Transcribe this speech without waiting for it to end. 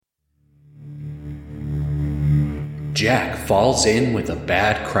Jack falls in with a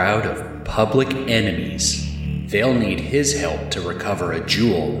bad crowd of public enemies. They'll need his help to recover a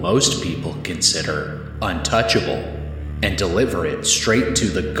jewel most people consider untouchable and deliver it straight to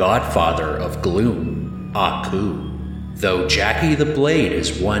the godfather of gloom, Aku. Though Jackie the Blade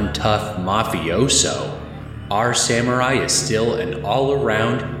is one tough mafioso, our samurai is still an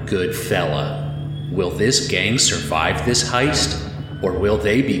all-around good fella. Will this gang survive this heist, or will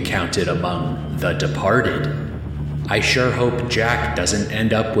they be counted among the departed? I sure hope Jack doesn't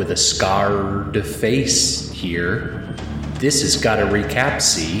end up with a scarred face here. This has got a recap,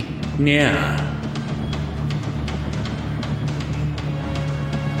 see? Yeah.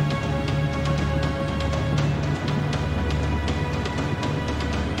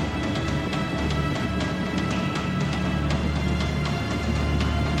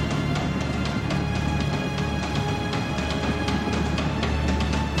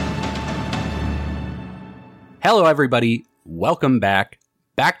 Hello, everybody. Welcome back.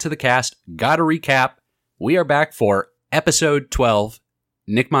 Back to the cast. Gotta recap. We are back for episode 12.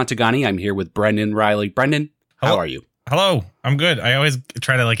 Nick Montagani. I'm here with Brendan Riley. Brendan, how are you? Hello. I'm good. I always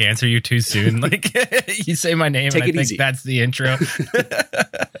try to answer you too soon. You say my name Take and it I easy. think that's the intro.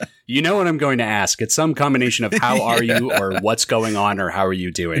 You know what I'm going to ask. It's some combination of how are you or what's going on or how are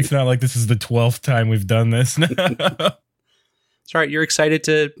you doing. It's not like this is the 12th time we've done this. It's all right. You're excited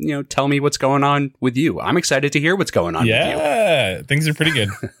to, tell me what's going on with you. I'm excited to hear what's going on with you. Yeah, things are pretty good.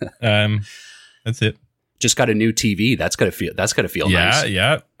 That's it. Just got a new TV. That's gonna feel nice.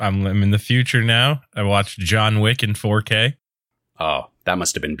 Yeah. I'm in the future now. I watched John Wick in 4K. Oh, that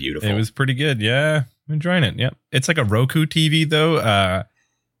must have been beautiful. It was pretty good. Yeah, I'm enjoying it. Yeah, it's like a Roku TV though.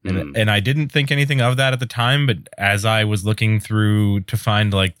 And I didn't think anything of that at the time, but as I was looking through to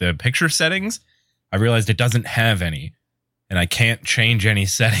find the picture settings, I realized it doesn't have any. And I can't change any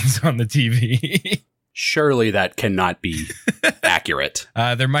settings on the TV. Surely that cannot be accurate.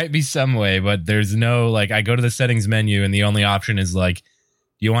 There might be some way, but there's no, I go to the settings menu and the only option is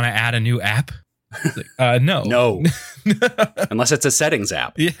you want to add a new app? No. No. Unless it's a settings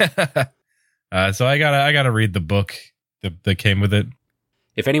app. Yeah. So I gotta read the book that came with it.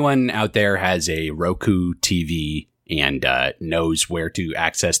 If anyone out there has a Roku TV and knows where to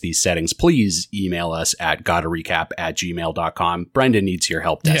access these settings, please email us at gottarecap@gmail.com. Brendan needs your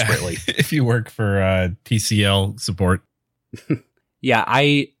help desperately. Yeah, if you work for TCL support. Yeah,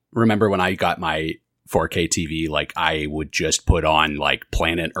 I remember when I got my 4K TV, I would just put on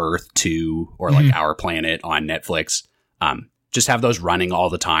Planet Earth 2 or Our Planet on Netflix. Just have those running all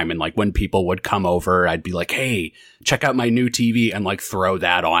the time. And when people would come over, I'd be like, hey, check out my new TV and throw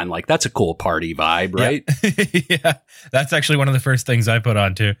that on. That's a cool party vibe, right? Yeah. Yeah. That's actually one of the first things I put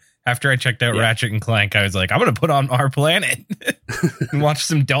on too. After I checked out Ratchet and Clank, I was like, I'm going to put on Our Planet and watch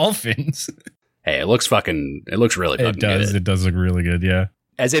some dolphins. Hey, it looks really fucking good. It does look really good. Yeah.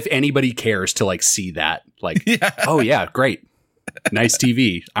 As if anybody cares to see that. Yeah. Oh yeah, great. Nice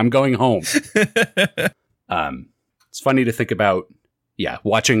TV. I'm going home. It's funny to think about,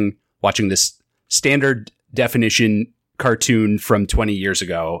 watching this standard definition cartoon from 20 years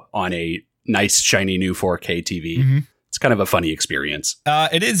ago on a nice, shiny new 4K TV. Mm-hmm. It's kind of a funny experience.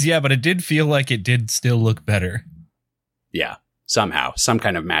 It is, yeah, but it did feel like it did still look better. Yeah, somehow. Some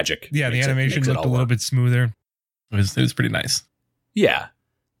kind of magic. Yeah, the animation looked a little bit smoother. It was pretty nice. Yeah.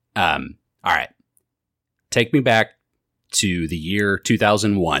 All right. Take me back to the year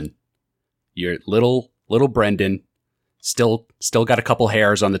 2001. Your little Brendan still got a couple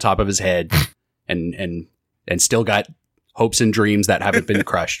hairs on the top of his head and still got hopes and dreams that haven't been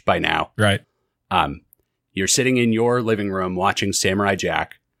crushed by now. Right. You're sitting in your living room watching Samurai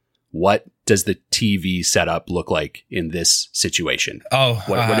Jack. What does the TV setup look like in this situation? Oh,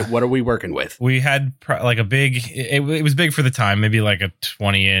 what are we working with? We had a big, it was big for the time, maybe a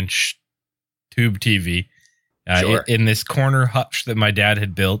 20-inch tube TV Sure. in this corner hutch that my dad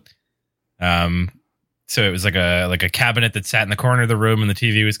had built. So it was like a cabinet that sat in the corner of the room, and the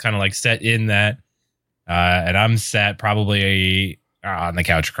TV was kind of set in that. And I'm sat probably on the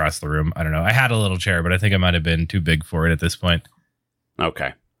couch across the room. I don't know. I had a little chair, but I think I might have been too big for it at this point.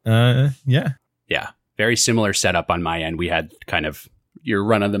 Okay. Yeah. Yeah. Very similar setup on my end. We had kind of your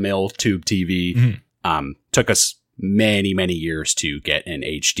run-of-the-mill tube TV. Mm-hmm. Took us many, many years to get an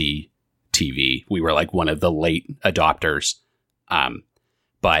HD TV. We were one of the late adopters.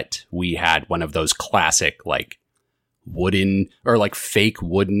 But we had one of those classic, wooden or fake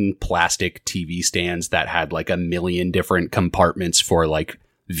wooden plastic TV stands that had a million different compartments for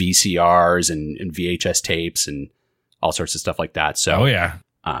VCRs and VHS tapes and all sorts of stuff like that. So, oh yeah.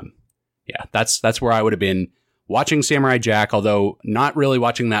 Yeah, that's where I would have been watching Samurai Jack, although not really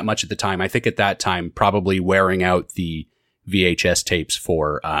watching that much at the time. I think at that time, probably wearing out the VHS tapes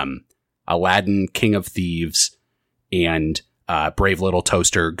for Aladdin, King of Thieves, and Brave Little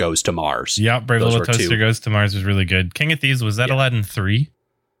Toaster Goes to Mars. Yeah, Brave Those Little were Toaster two. Goes to Mars was really good. King of Thieves, was that Aladdin 3?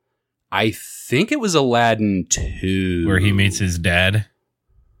 I think it was Aladdin 2. Where he meets his dad?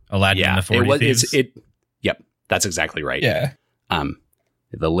 Aladdin and the 40 Thieves? Yep, that's exactly right. Yeah.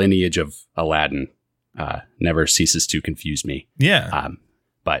 The lineage of Aladdin never ceases to confuse me. Yeah.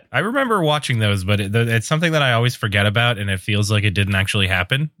 But I remember watching those, but it's something that I always forget about, and it feels like it didn't actually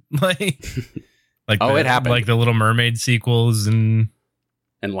happen. It happened. Like the Little Mermaid sequels and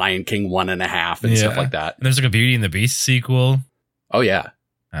Lion King 1.5 and stuff like that. And there's like a Beauty and the Beast sequel. Oh yeah.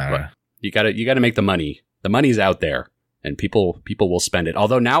 I don't know. You gotta make the money. The money's out there, and people will spend it.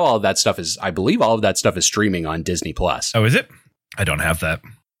 Although now I believe all of that stuff is streaming on Disney Plus. Oh, is it? I don't have that.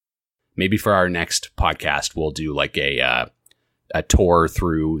 Maybe for our next podcast, we'll do like a tour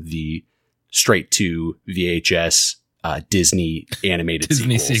through the straight to VHS Disney animated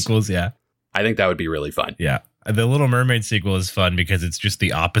Disney sequels. Yeah. I think that would be really fun. Yeah. The Little Mermaid sequel is fun because it's just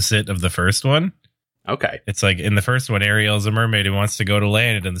the opposite of the first one. Okay. It's like in the first one, Ariel's a mermaid who wants to go to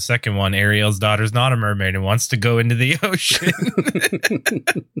land. And in the second one, Ariel's daughter's not a mermaid and wants to go into the ocean.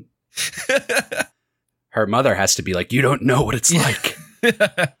 Her mother has to be like, you don't know what it's like.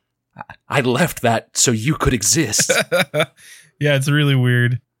 I left that so you could exist. Yeah, it's really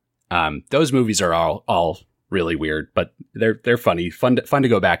weird. Those movies are all really weird, but they're funny, fun to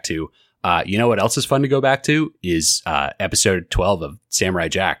go back to. You know what else is fun to go back to is episode 12 of Samurai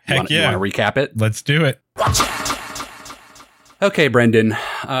Jack. You want to recap it? Let's do it. Okay, Brendan.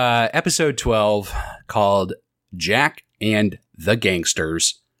 Episode 12 called Jack and the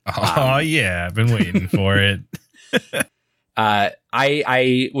Gangsters. Oh yeah, I've been waiting for it.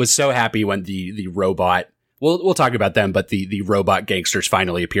 I was so happy when the robot. We'll talk about them, but the robot gangsters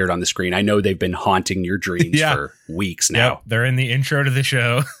finally appeared on the screen. I know they've been haunting your dreams for weeks now. Yep, they're in the intro to the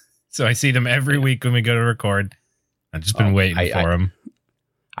show, so I see them every week when we go to record. I've just been waiting for them.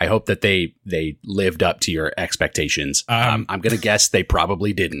 I hope that they lived up to your expectations. I'm gonna guess they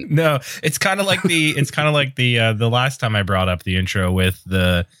probably didn't. No, it's kind of like the last time I brought up the intro with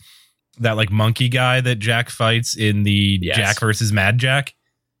that like monkey guy that Jack fights in the Jack versus Mad Jack,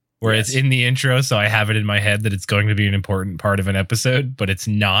 where it's in the intro, so I have it in my head that it's going to be an important part of an episode, but it's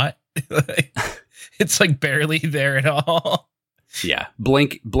not. It's like barely there at all. Yeah,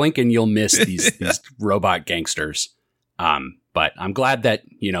 blink and you'll miss these robot gangsters. But I'm glad that,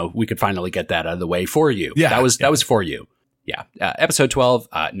 we could finally get that out of the way for you. Yeah. That was for you. Yeah. Episode 12,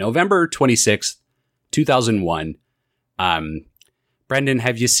 November 26th, 2001. Brendan,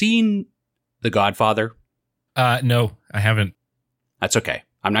 have you seen The Godfather? No, I haven't. That's okay.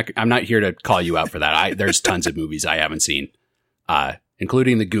 I'm not here to call you out for that. There's tons of movies I haven't seen,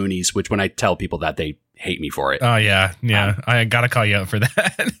 including The Goonies, which when I tell people that, they hate me for it. Oh yeah. I gotta call you out for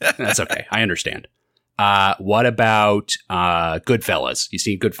that. That's okay. I understand. What about Goodfellas? You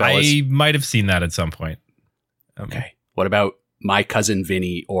seen Goodfellas? I might have seen that at some point. Okay. What about My Cousin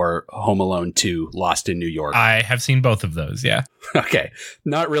Vinny or Home Alone 2, Lost in New York? I have seen both of those, yeah. Okay.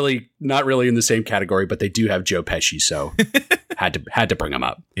 Not really in the same category, but they do have Joe Pesci, so had to bring them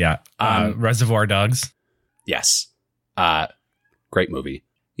up. Yeah. Reservoir Dogs. Yes. Great movie.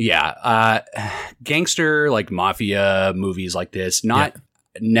 Yeah. Gangster, like mafia movies like this, not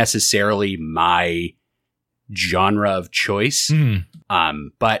necessarily my genre of choice.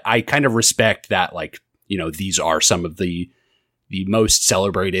 But I kind of respect that, these are some of the most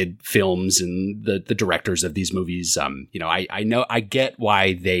celebrated films and the directors of these movies. I get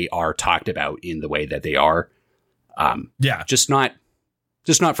why they are talked about in the way that they are. Just not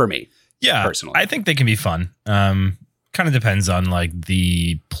for me. Yeah. Personally. I think they can be fun. Kind of depends on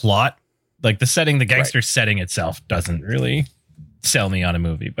the plot, the setting, the gangster setting itself doesn't really sell me on a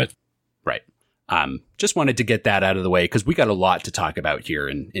movie, but right. Just wanted to get that out of the way because we got a lot to talk about here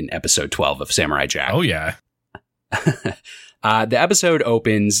in episode 12 of Samurai Jack. Oh yeah. The episode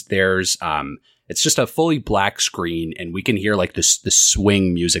opens. There's it's just a fully black screen, and we can hear the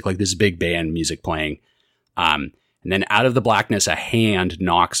swing music, like this big band music playing. And then out of the blackness, a hand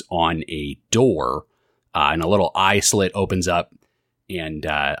knocks on a door, and a little eye slit opens up, and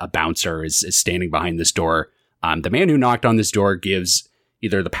a bouncer is standing behind this door. The man who knocked on this door gives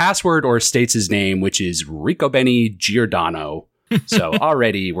either the password or states his name, which is Rico Benny Giordano. So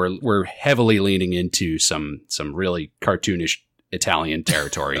already we're heavily leaning into some really cartoonish Italian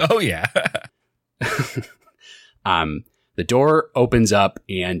territory. Oh yeah. The door opens up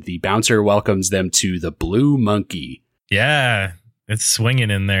and the bouncer welcomes them to the Blue Monkey. Yeah, it's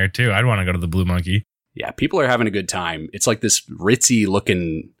swinging in there too. I'd want to go to the Blue Monkey. Yeah, people are having a good time. It's like this ritzy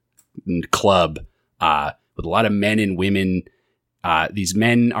looking club with a lot of men and women. These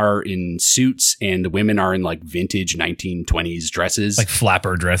men are in suits and the women are in like vintage 1920s dresses. Like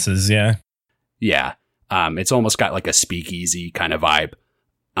flapper dresses, yeah. Yeah. It's almost got like a speakeasy kind of vibe.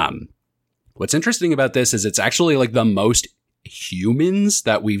 What's interesting about this is it's actually like the most humans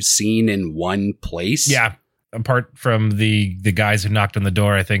that we've seen in one place. Yeah. Apart from the guys who knocked on the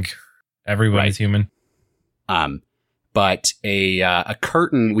door, I think everybody's human. But a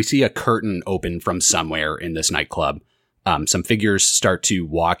curtain, we see a curtain open from somewhere in this nightclub. Some figures start to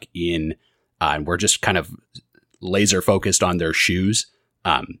walk in, and we're just kind of laser focused on their shoes.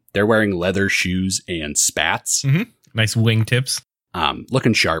 They're wearing leather shoes and spats. Mm-hmm. Nice wingtips.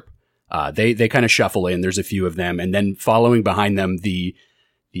 Looking sharp. They kind of shuffle in. There's a few of them. And then following behind them, the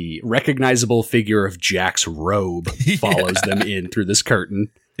recognizable figure of Jack's robe follows them in through this curtain.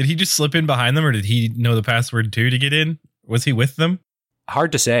 Did he just slip in behind them, or did he know the password too to get in? Was he with them?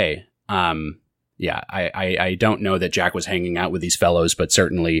 Hard to say. Yeah, I don't know that Jack was hanging out with these fellows, but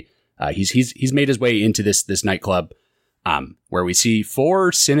certainly he's made his way into this nightclub, where we see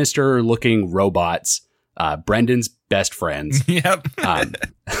 4 sinister looking robots, Brendan's best friends. Yep.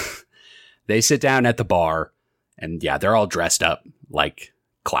 They sit down at the bar, and yeah, they're all dressed up like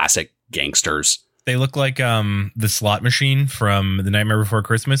classic gangsters. They look like the slot machine from The Nightmare Before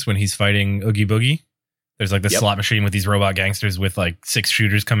Christmas when he's fighting Oogie Boogie. There's like the slot machine with these robot gangsters with like 6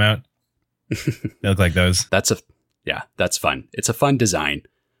 shooters come out. They look like those. That's fun. It's a fun design.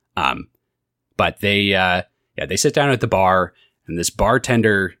 But they sit down at the bar, and this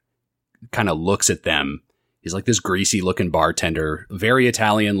bartender kind of looks at them. He's like this greasy looking bartender, very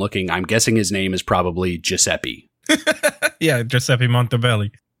Italian looking. I'm guessing his name is probably Giuseppe. Yeah, Giuseppe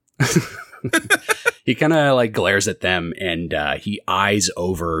Montebelli. He kind of like glares at them, and he eyes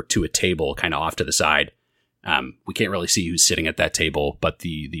over to a table kind of off to the side. We can't really see who's sitting at that table, but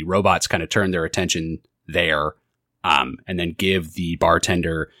the robots kind of turn their attention there, and then give the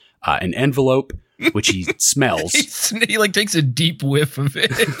bartender an envelope, which he smells. He like takes a deep whiff of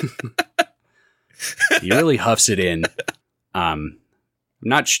it. He really huffs it in. I'm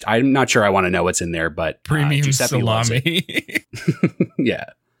not sure I want to know what's in there, but premium Giuseppe salami. Yeah,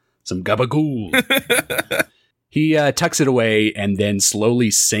 some gabagool. He tucks it away and then slowly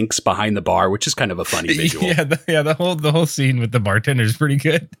sinks behind the bar, which is kind of a funny visual. The whole scene with the bartender is pretty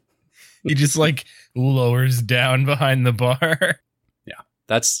good. He just like lowers down behind the bar. Yeah,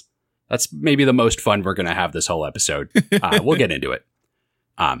 that's maybe the most fun we're gonna have this whole episode. We'll get into it.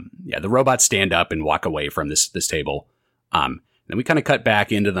 The robots stand up and walk away from this table. Then we kind of cut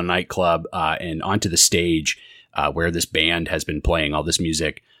back into the nightclub and onto the stage where this band has been playing all this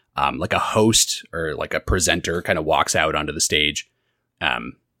music. Like a host or like a presenter kind of walks out onto the stage,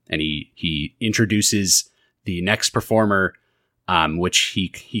 and he introduces the next performer, which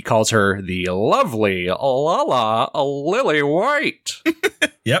he calls her the lovely Lala Lily White.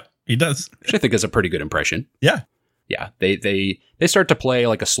 Yep, he does. Which I think is a pretty good impression. Yeah. Yeah, they start to play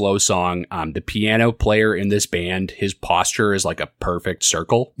like a slow song. The piano player in this band, his posture is like a perfect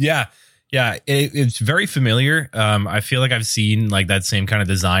circle. Yeah. Yeah, it's very familiar. I feel like I've seen like that same kind of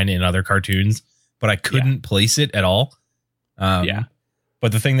design in other cartoons, but I couldn't place it at all.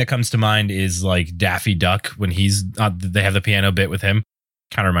 But the thing that comes to mind is like Daffy Duck when they have the piano bit with him.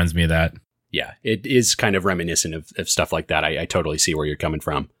 Kind of reminds me of that. Yeah, it is kind of reminiscent of stuff like that. I totally see where you're coming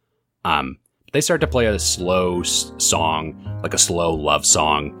from. They start to play a slow song, like a slow love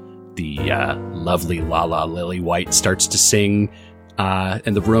song. The lovely Lala Lily White starts to sing,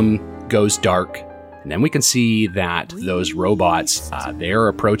 and the room goes dark. And then we can see that those robots, they're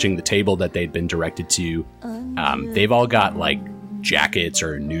approaching the table that they'd been directed to. They've all got like jackets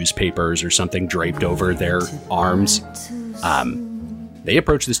or newspapers or something draped over their arms. They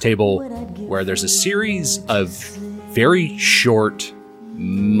approach this table where there's a series of very short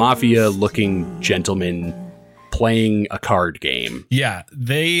mafia-looking gentlemen playing a card game. Yeah,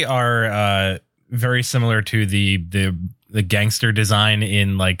 they are very similar to the gangster design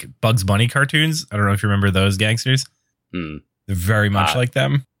in like Bugs Bunny cartoons. I don't know if you remember those gangsters. They're very much like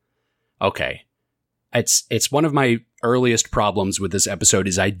them. Okay. It's one of my earliest problems with this episode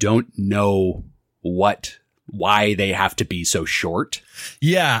is I don't know why they have to be so short.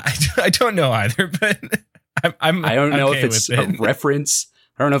 Yeah, I don't know either, but I don't know okay if it's a reference.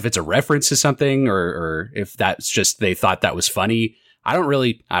 I don't know if it's a reference to something or if that's just they thought that was funny. I don't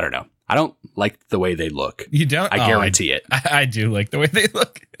know. I don't like the way they look. You don't? I guarantee it. I do like the way they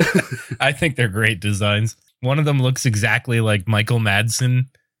look. I think they're great designs. One of them looks exactly like Michael Madsen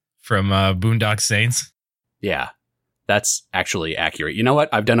from Boondock Saints. Yeah. That's actually accurate. You know what?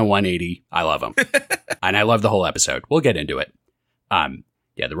 I've done a 180. I love them. And I love the whole episode. We'll get into it.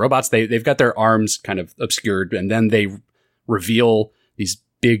 Yeah, the robots, they've got their arms kind of obscured, and then they reveal these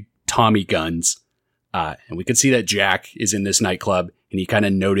big Tommy guns. And we can see that Jack is in this nightclub, and he kind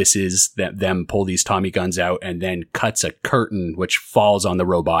of notices that them pull these Tommy guns out and then cuts a curtain, which falls on the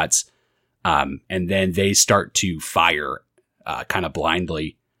robots. And then they start to fire kind of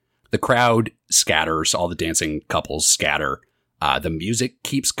blindly. The crowd scatters. All the dancing couples scatter. The music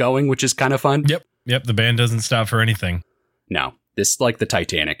keeps going, which is kind of fun. Yep. The band doesn't stop for anything. No, this like the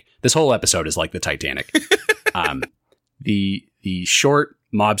Titanic. This whole episode is like the Titanic. The short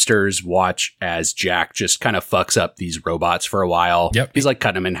mobsters watch as Jack just kind of fucks up these robots for a while. Yep. He's like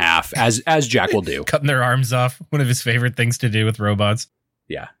cutting them in half, as Jack will do. Cutting their arms off. One of his favorite things to do with robots.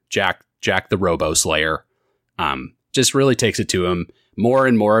 Yeah. Jack the Robo Slayer. Just really takes it to him. More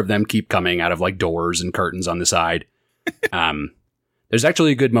and more of them keep coming out of like doors and curtains on the side. There's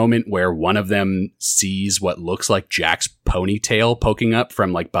actually a good moment where one of them sees what looks like Jack's ponytail poking up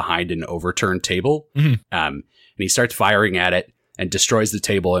from like behind an overturned table. Mm-hmm. And he starts firing at it and destroys the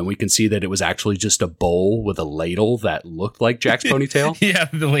table. And we can see that it was actually just a bowl with a ladle that looked like Jack's ponytail. Yeah,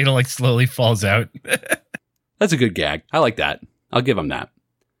 the ladle like slowly falls out. That's a good gag. I like that. I'll give him that.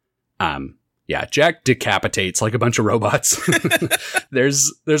 Yeah, Jack decapitates like a bunch of robots.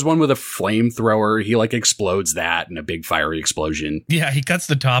 There's one with a flamethrower. He like explodes that in a big fiery explosion. Yeah, he cuts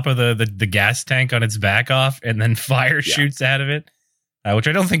the top of the gas tank on its back off, and then fire shoots out of it, which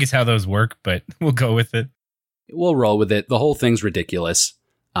I don't think is how those work, but we'll go with it. We'll roll with it. The whole thing's ridiculous.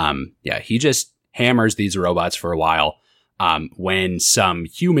 Yeah, he just hammers these robots for a while. When some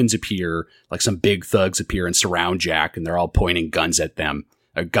humans appear, like some big thugs appear and surround Jack, and they're all pointing guns at them.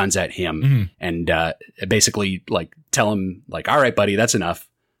 Or guns at him, and basically like tell him like, all right, buddy, that's enough.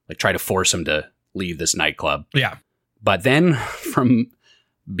 Like try to force him to leave this nightclub. Yeah. But then from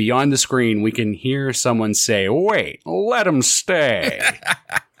beyond the screen, we can hear someone say, wait, let him stay.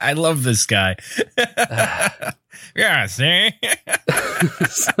 I love this guy. Yeah, see?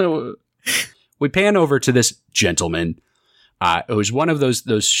 So we pan over to this gentleman who's one of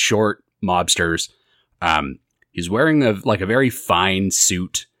those short mobsters. He's wearing a very fine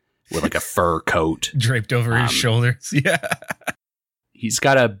suit with like a fur coat draped over his shoulders. Yeah. He's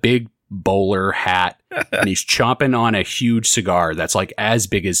got a big bowler hat and he's chomping on a huge cigar that's like as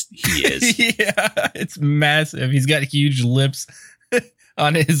big as he is. Yeah, it's massive. He's got huge lips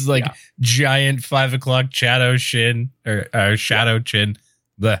on his like giant 5 o'clock shadow chin or shadow chin.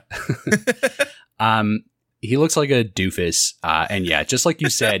 Blech. He looks like a doofus. And yeah, just like you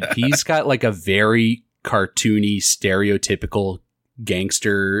said, he's got like a very cartoony, stereotypical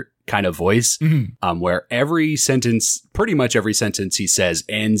gangster kind of voice, where pretty much every sentence he says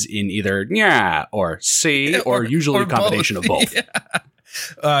ends in either yeah or see or usually a combination of both.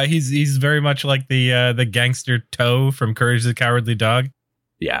 Yeah. He's very much like the gangster Toe from Courage the Cowardly Dog.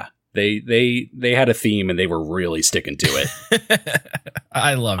 Yeah, they had a theme and they were really sticking to it.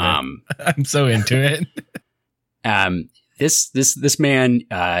 I love it. I'm so into it. This man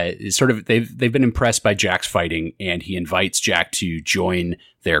is sort of they've been impressed by Jack's fighting, and he invites Jack to join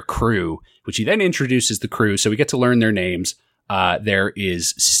their crew, which he then introduces the crew. So we get to learn their names. There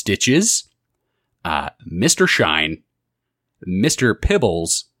is Stitches, Mr. Shine, Mr.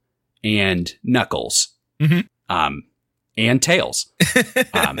 Pibbles, and Knuckles, and Tails.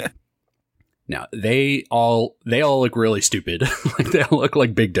 Now they all look really stupid. Like they all look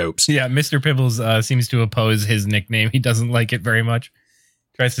like big dopes. Yeah, Mr. Pibbles seems to oppose his nickname. He doesn't like it very much.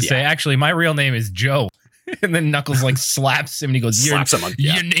 Tries to say, actually, my real name is Joe. And then Knuckles like slaps him and he goes, your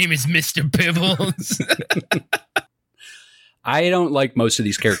name is Mr. Pibbles. I don't like most of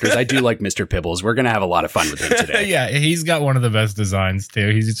these characters. I do like Mr. Pibbles. We're going to have a lot of fun with him today. Yeah, he's got one of the best designs too.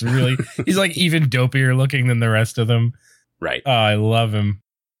 He's like even dopier looking than the rest of them. Right. Oh, I love him.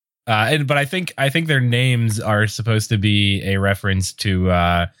 But I think their names are supposed to be a reference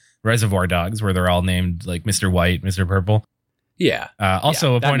to Reservoir Dogs, where they're all named like Mr. White, Mr. Purple. Yeah.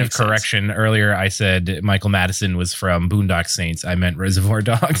 Also, a point of correction. Sense. Earlier, I said Michael Madison was from Boondock Saints. I meant Reservoir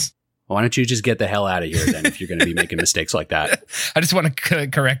Dogs. Why don't you just get the hell out of here then if you're going to be making mistakes like that? I just want to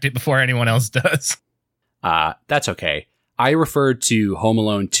correct it before anyone else does. That's okay. I referred to Home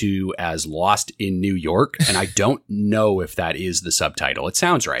Alone 2 as Lost in New York, and I don't know if that is the subtitle. It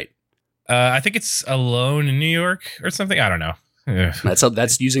sounds right. I think it's Alone in New York or something. I don't know.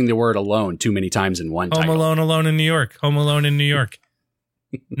 That's using the word alone too many times in one title. Home Alone, Alone in New York. Home Alone in New York.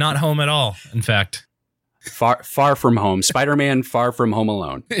 Not home at all, in fact. Far from home. Spider-Man Far From Home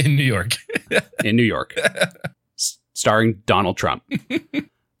Alone. In New York. In New York. Starring Donald Trump.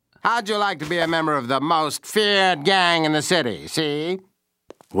 How'd you like to be a member of the most feared gang in the city, see?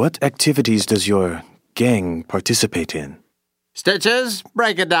 What activities does your gang participate in? Stitches,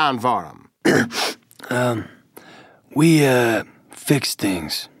 break it down for him. We fix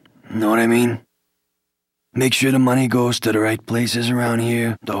things. Know what I mean? Make sure the money goes to the right places around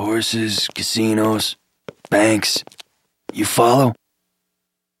here. The horses, casinos, banks. You follow?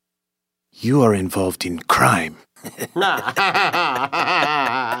 You are involved in crime. Now,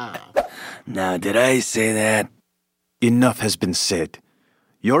 did I say that? Enough has been said.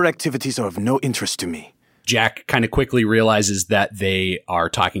 Your activities are of no interest to me. Jack kind of quickly realizes that they are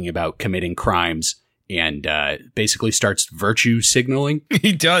talking about committing crimes and basically starts virtue signaling.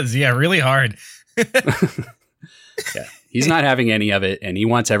 He does, yeah, really hard. Yeah, he's not having any of it, and he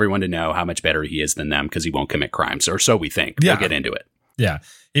wants everyone to know how much better he is than them because he won't commit crimes, or so we think. Yeah. We'll get into it. Yeah,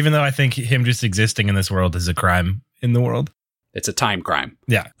 even though I think him just existing in this world is a crime in the world. It's a time crime.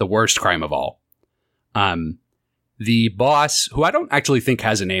 Yeah. The worst crime of all. The boss, who I don't actually think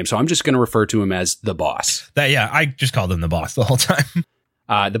has a name, so I'm just going to refer to him as the boss. I just called him the boss the whole time.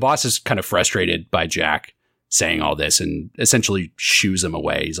 The boss is kind of frustrated by Jack saying all this and essentially shoos him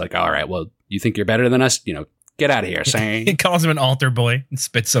away. He's like, all right, well, you think you're better than us? Get out of here. He calls him an altar boy and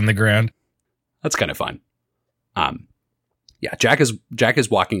spits on the ground. That's kind of fun. Yeah, Jack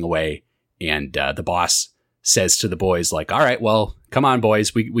is walking away, and the boss says to the boys, like, all right, well, come on,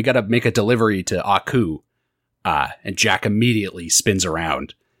 boys. We got to make a delivery to Aku. And Jack immediately spins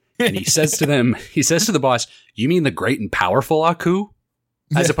around and he says to the boss, you mean the great and powerful Aku?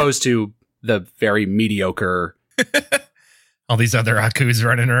 As opposed to the very mediocre. All these other Akus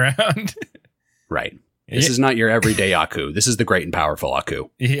running around. Right. This is not your everyday Aku. This is the great and powerful Aku.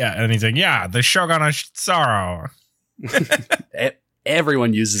 Yeah. And he's like, yeah, the Shogun of Sorrow.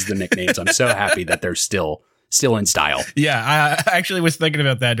 Everyone uses the nicknames. I'm so happy that they're still in style. Yeah. I actually was thinking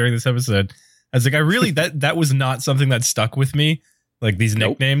about that during this episode. I was like, that was not something that stuck with me, like these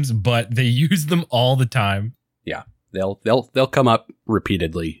nicknames, but they use them all the time. Yeah, they'll come up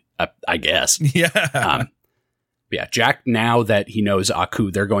repeatedly, I guess. Yeah. Yeah, Jack, now that he knows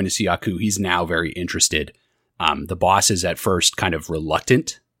Aku, they're going to see Aku. He's now very interested. The boss is at first kind of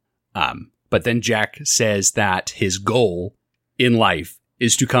reluctant, but then Jack says that his goal in life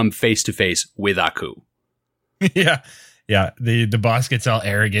is to come face to face with Aku. Yeah. Yeah, the boss gets all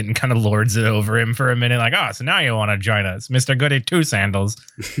arrogant and kind of lords it over him for a minute, like, oh, so now you want to join us, Mr. Goody Two Sandals.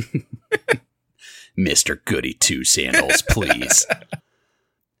 Mr. Goody Two Sandals, please.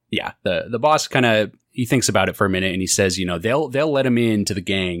 Yeah, the boss kind of, he thinks about it for a minute and he says, they'll let him into the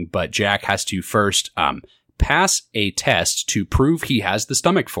gang, but Jack has to first pass a test to prove he has the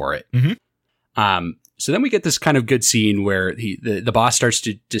stomach for it. Mm-hmm. So then we get this kind of good scene where the boss starts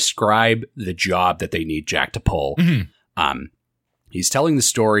to describe the job that they need Jack to pull. Mm-hmm. He's telling the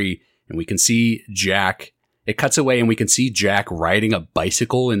story and we can see Jack, it cuts away and we can see Jack riding a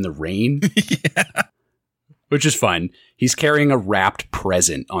bicycle in the rain, yeah. Which is fun. He's carrying a wrapped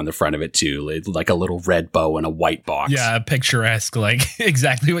present on the front of it too, like a little red bow in a white box. Yeah, picturesque, like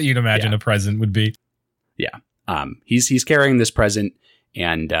exactly what you'd imagine a present would be. Yeah. He's carrying this present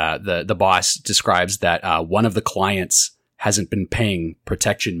and the boss describes that one of the clients hasn't been paying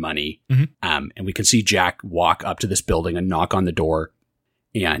protection money. Mm-hmm. And we can see Jack walk up to this building and knock on the door.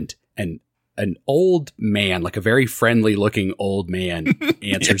 And an old man, like a very friendly looking old man,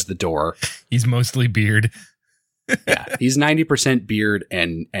 answers the door. He's mostly beard. Yeah, he's 90% beard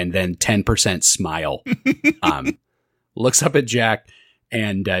and then 10% smile. Looks up at Jack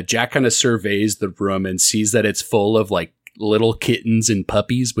and Jack kind of surveys the room and sees that it's full of like little kittens and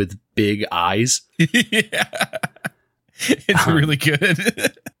puppies with big eyes. Yeah. It's really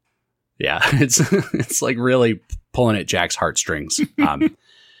good. Yeah, it's like really pulling at Jack's heartstrings.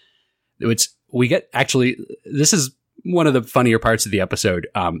 This is one of the funnier parts of the episode.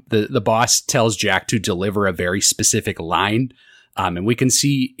 The boss tells Jack to deliver a very specific line. And we can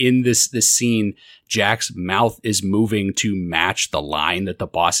see in this scene, Jack's mouth is moving to match the line that the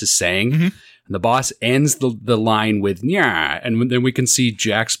boss is saying. Mm-hmm. And the boss ends the line with "yeah," and then we can see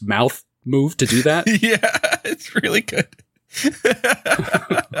Jack's mouth move to do that. Yeah, it's really good.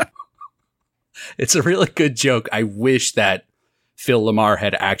 It's a really good joke. I wish that Phil Lamar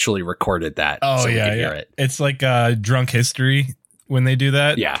had actually recorded that. Oh, so yeah, we could hear it. It's like Drunk History when they do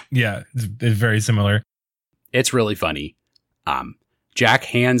that. Yeah. Yeah, it's very similar. It's really funny. Jack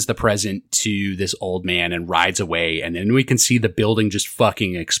hands the present to this old man and rides away, and then we can see the building just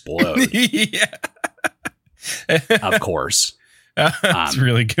fucking explode. Yeah. Of course. It's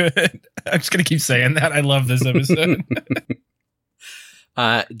really good. I'm just going to keep saying that. I love this episode.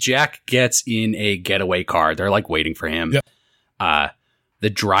 Jack gets in a getaway car. They're like waiting for him. Yep. The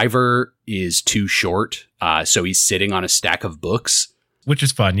driver is too short, so he's sitting on a stack of books. Which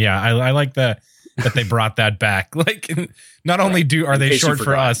is fun. Yeah, I like that they brought that back. Like, not only are they short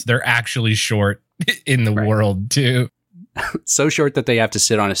for us, they're actually short in the world too. So short that they have to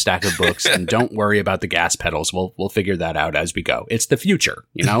sit on a stack of books. And don't worry about the gas pedals. We'll figure that out as we go. It's the future,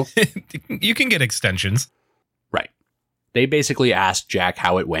 you know? You can get extensions. Right. They basically asked Jack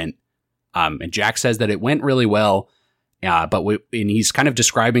how it went. And Jack says that it went really well. And he's kind of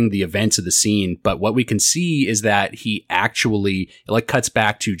describing the events of the scene. But what we can see is that he actually, it like cuts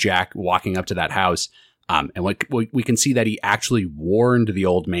back to Jack walking up to that house. And what we can see that he actually warned the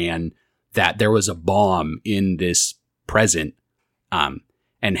old man that there was a bomb in this present,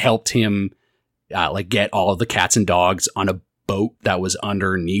 and helped him, like get all of the cats and dogs on a boat that was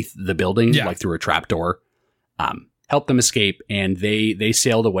underneath the building, like through a trapdoor. Helped them escape, and they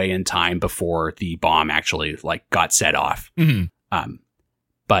sailed away in time before the bomb actually like got set off. Mm-hmm.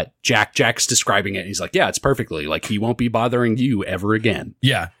 But Jack's describing it, and he's like, yeah, it's perfectly like he won't be bothering you ever again.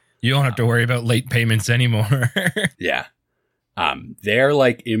 Yeah, you don't have to worry about late payments anymore. Yeah. They're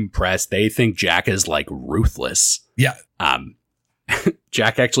like impressed. They think Jack is like ruthless. Yeah.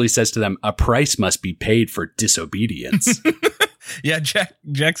 Jack actually says to them, a price must be paid for disobedience. Yeah,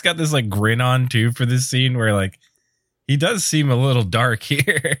 Jack's got this like grin on too for this scene where like he does seem a little dark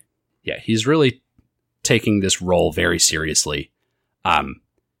here. Yeah, he's really taking this role very seriously.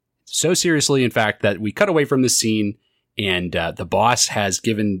 So seriously, in fact, that we cut away from the scene, and the boss has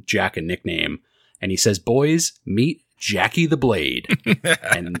given Jack a nickname, and he says, boys, meet Jackie the Blade.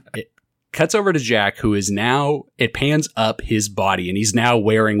 And it cuts over to Jack, who is now, it pans up his body, and he's now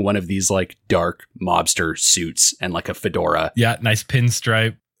wearing one of these like dark mobster suits and like a fedora. Yeah, nice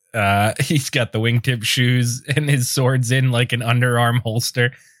pinstripe. He's got the wingtip shoes, and his sword's in like an underarm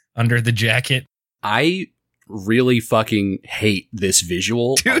holster under the jacket. I really fucking hate this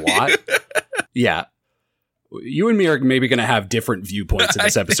visual a lot. Yeah. You and me are maybe going to have different viewpoints in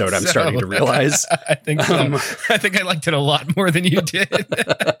this episode, I'm starting to realize. I think so. I think I liked it a lot more than you did.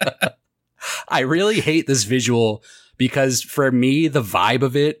 I really hate this visual because for me, the vibe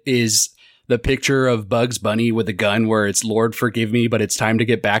of it is the picture of Bugs Bunny with a gun where it's Lord forgive me, but it's time to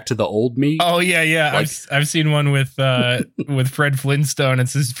get back to the old me. Oh, yeah. Like, I've seen one with Fred Flintstone. It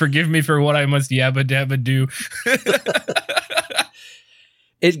says, forgive me for what I must yabba dabba do.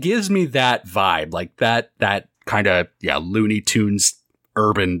 It gives me that vibe, like that kind of, Looney Tunes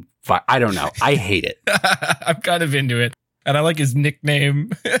urban vibe. I don't know. I hate it. I'm kind of into it. And I like his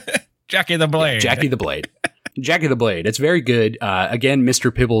nickname, Jackie the Blade. Yeah, Jackie the Blade. Jackie the Blade. It's very good. Again,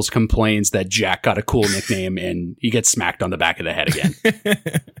 Mr. Pibbles complains that Jack got a cool nickname and he gets smacked on the back of the head again.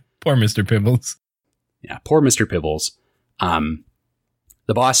 Poor Mr. Pibbles. Yeah, poor Mr. Pibbles.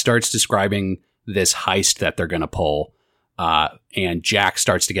 The boss starts describing this heist that they're going to pull. And Jack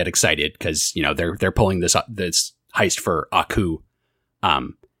starts to get excited because, they're pulling this heist for Aku.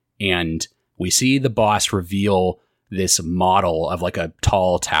 And we see the boss reveal this model of like a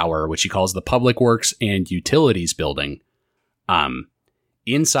tall tower, which he calls the Public Works and Utilities building.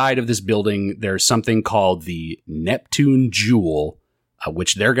 Inside of this building, there's something called the Neptune Jewel,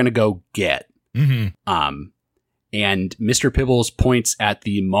 which they're going to go get. Mm-hmm. And Mr. Pibbles points at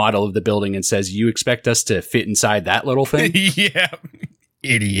the model of the building and says, you expect us to fit inside that little thing? Yeah.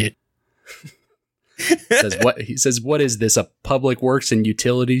 Idiot. He says, what is this? A Public Works and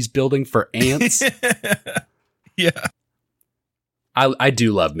Utilities building for ants? Yeah. I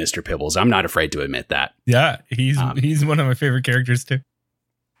do love Mr. Pibbles. I'm not afraid to admit that. Yeah. He's one of my favorite characters too.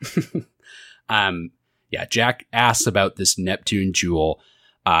 Jack asks about this Neptune Jewel.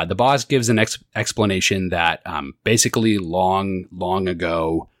 The boss gives an explanation that basically long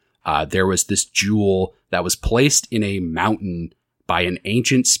ago, there was this jewel that was placed in a mountain by an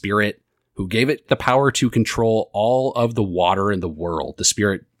ancient spirit who gave it the power to control all of the water in the world. The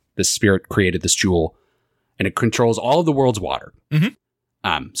spirit created this jewel, and it controls all of the world's water.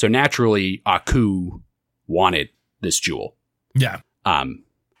 Mm-hmm. So naturally, Aku wanted this jewel. Yeah.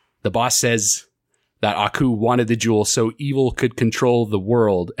 The boss says that Aku wanted the jewel so evil could control the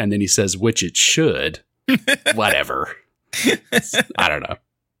world, and then he says, which it should. Whatever. I don't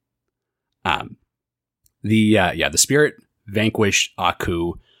know. The spirit vanquished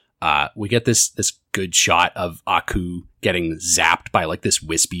Aku. We get this good shot of Aku getting zapped by like this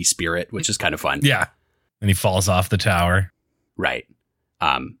wispy spirit, which is kind of fun. Yeah. And he falls off the tower. Right.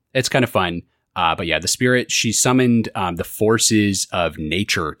 It's kind of fun. But yeah, the spirit, she summoned the forces of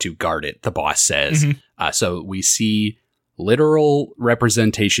nature to guard it, the boss says. Mm-hmm. So we see literal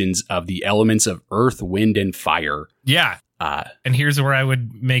representations of the elements of earth, wind, and fire. Yeah. And here's where I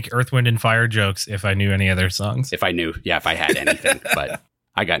would make Earth, Wind, and Fire jokes if I knew any other songs. If I had anything. But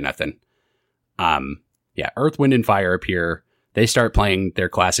I got nothing. Yeah, Earth, Wind, and Fire appear. They start playing their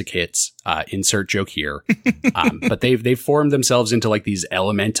classic hits. Insert joke here. But they've formed themselves into like these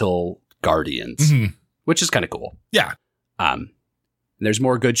elemental guardians, which is kind of cool. Yeah. There's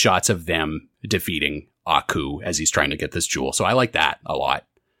more good shots of them defeating Aku as he's trying to get this jewel. So I like that a lot.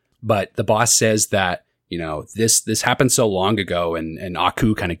 But the boss says that, you know, this happened so long ago and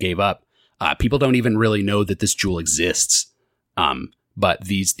Aku kind of gave up. People don't even really know that this jewel exists. But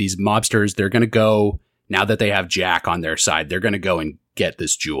these mobsters, they're going to go, now that they have Jack on their side, they're going to go and get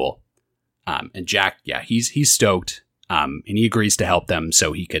this jewel. And Jack, yeah, he's stoked. And he agrees to help them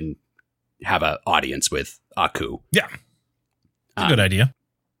so he can have an audience with Aku. Yeah. It's a good idea.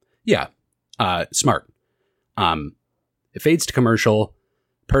 Yeah. Smart. It fades to commercial.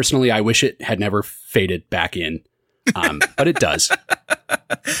 Personally, I wish it had never faded back in. But it does.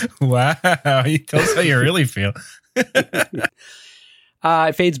 Wow. You tell us how you really feel.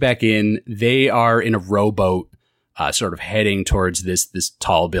 It fades back in. They are in a rowboat, sort of heading towards this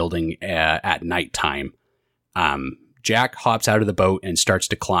tall building at nighttime. Jack hops out of the boat and starts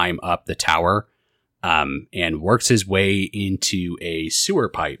to climb up the tower, and works his way into a sewer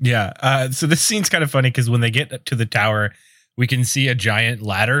pipe. Yeah. So this scene's kind of funny because when they get to the tower, we can see a giant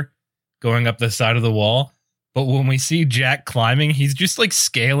ladder going up the side of the wall. But when we see Jack climbing, he's just like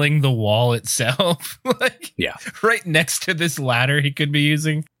scaling the wall itself. Like, yeah, right next to this ladder he could be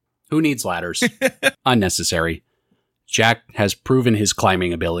using. Who needs ladders? Unnecessary. Jack has proven his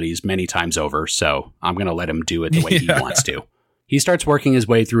climbing abilities many times over, so I'm going to let him do it the way he wants to. He starts working his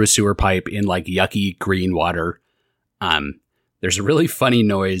way through a sewer pipe in like yucky green water. There's a really funny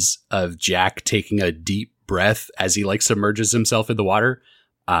noise of Jack taking a deep breath as he like submerges himself in the water.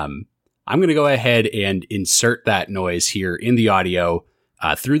 I'm going to go ahead and insert that noise here in the audio.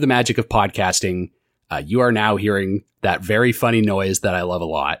 Through the magic of podcasting, you are now hearing that very funny noise that I love a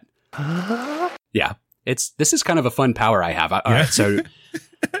lot. Yeah, this is kind of a fun power I have. All right, so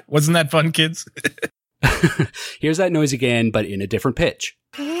wasn't that fun, kids? Here's that noise again, but in a different pitch.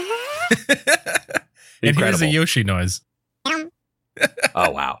 And here's a Yoshi noise. Oh,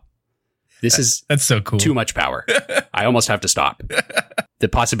 wow. That's so cool. Too much power. I almost have to stop. The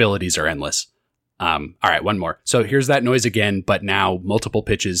possibilities are endless. All right, one more. So here's that noise again, but now multiple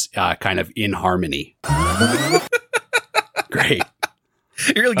pitches kind of in harmony. Great.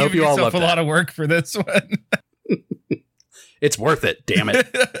 You're really giving yourself a lot of work for this one. It's worth it, damn it.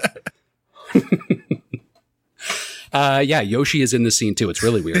 Yeah, Yoshi is in the scene too. It's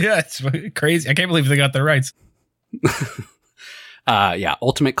really weird. Yeah, it's crazy. I can't believe they got the rights. Yeah,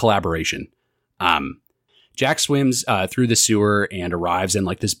 ultimate collaboration. Jack swims through the sewer and arrives in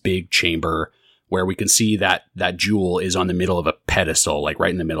like this big chamber where we can see that jewel is on the middle of a pedestal, like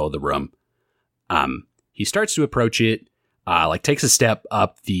right in the middle of the room. He starts to approach it, like takes a step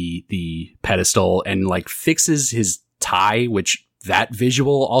up the pedestal and like fixes his tie, which that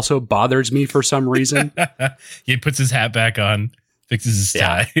visual also bothers me for some reason. He puts his hat back on, fixes his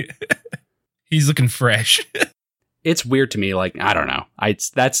tie. He's looking fresh. It's weird to me. Like, I don't know.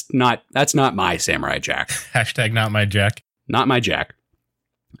 That's not my Samurai Jack. Hashtag not my Jack. Not my Jack.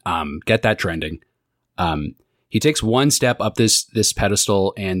 Get that trending. He takes one step up this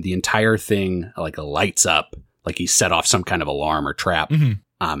pedestal and the entire thing like lights up, like he set off some kind of alarm or trap.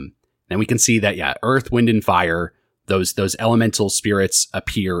 Mm-hmm. Then we can see that, yeah, Earth, Wind, and Fire, those elemental spirits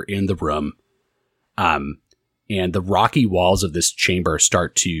appear in the room. And the rocky walls of this chamber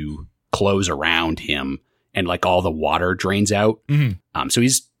start to close around him. And like all the water drains out. Mm-hmm. So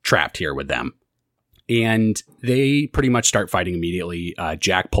he's trapped here with them. And they pretty much start fighting immediately.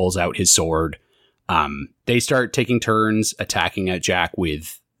 Jack pulls out his sword. They start taking turns attacking at Jack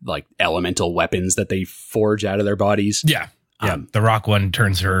with like elemental weapons that they forge out of their bodies. Yeah. Yeah. The rock one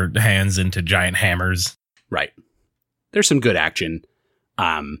turns her hands into giant hammers. Right. There's some good action.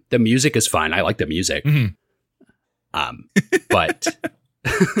 The music is fun. I like the music. Mm-hmm. But...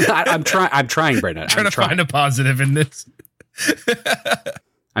 I'm trying, Brendan. I'm trying to find a positive in this.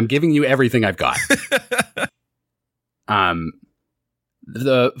 I'm giving you everything I've got.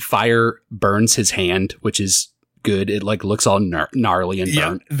 The fire burns his hand, which is good. It like looks all gnarly and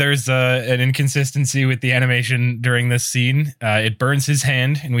burnt. Yeah, there's an inconsistency with the animation during this scene. It burns his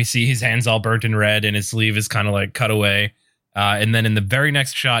hand, and we see his hand's all burnt and red, and his sleeve is kind of like cut away. And then in the very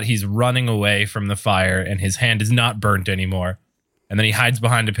next shot, he's running away from the fire, and his hand is not burnt anymore. And then he hides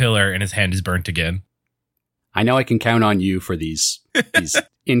behind a pillar and his hand is burnt again. I know I can count on you for these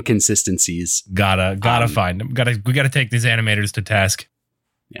inconsistencies. Gotta find them. We gotta take these animators to task.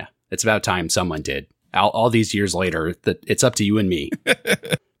 Yeah, it's about time someone did. All these years later, it's up to you and me.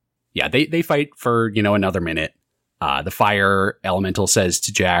 Yeah, they fight for another minute. The fire elemental says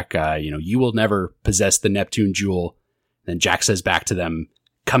to Jack, you will never possess the Neptune jewel. Then Jack says back to them,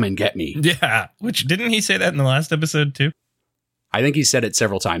 come and get me. Yeah. Which, didn't he say that in the last episode too? I think he said it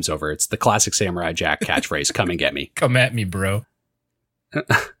several times over. It's the classic Samurai Jack catchphrase, come and get me. Come at me, bro.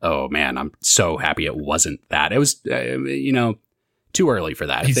 Oh, man, I'm so happy it wasn't that. It was, too early for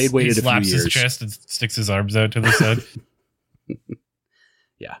that. If they'd waited a few years. He slaps his chest and sticks his arms out to the side.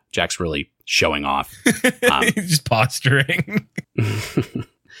 Yeah, Jack's really showing off. He's just posturing.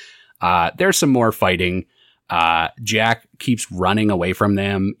 There's some more fighting. Jack keeps running away from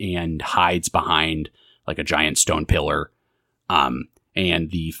them and hides behind like a giant stone pillar.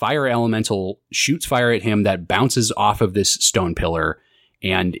 And the fire elemental shoots fire at him that bounces off of this stone pillar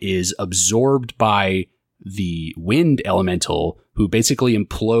and is absorbed by the wind elemental, who basically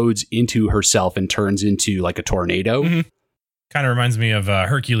implodes into herself and turns into like a tornado. Mm-hmm. Kind of reminds me of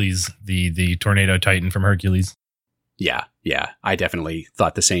Hercules, the tornado titan from Hercules. Yeah. I definitely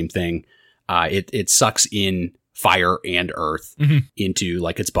thought the same thing. It sucks in fire and earth into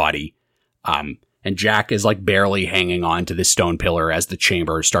like its body. And Jack is like barely hanging on to this stone pillar as the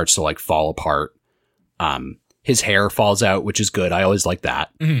chamber starts to like fall apart. His hair falls out, which is good. I always like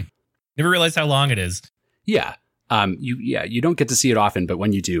that. Mm-hmm. Never realized how long it is. Yeah. You don't get to see it often, but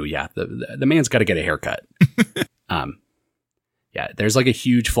when you do, the man's got to get a haircut. There's like a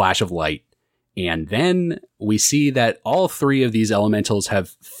huge flash of light. And then we see that all three of these elementals have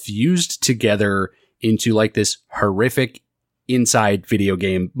fused together into like this horrific inside video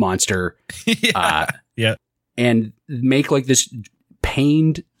game monster. Yeah. And make like this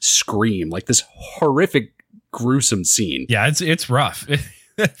pained scream, like this horrific, gruesome scene. Yeah, it's rough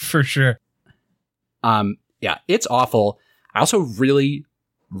for sure. It's awful. I also really,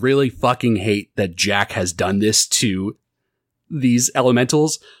 really fucking hate that Jack has done this to these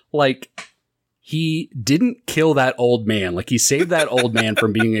elementals. Like, he didn't kill that old man. Like, he saved that old man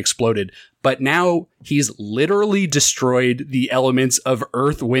from being exploded, but now he's literally destroyed the elements of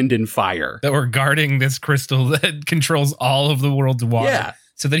earth, wind, and fire that were guarding this crystal that controls all of the world's water. Yeah.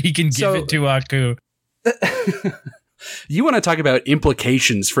 So that he can give it to Aku. You want to talk about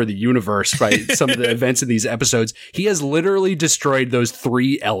implications for the universe by some of the events in these episodes. He has literally destroyed those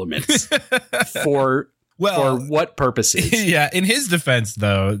three elements for what purposes? Yeah. In his defense,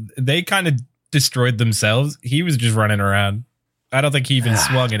 though, they kind of destroyed themselves. He was just running around. I don't think he even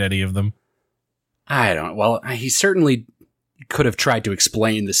swung at any of them. I don't. Well, he certainly could have tried to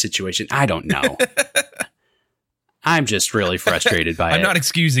explain the situation. I don't know. I'm just really frustrated by it. I'm not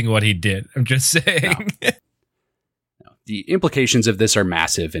excusing what he did. I'm just saying. No. The implications of this are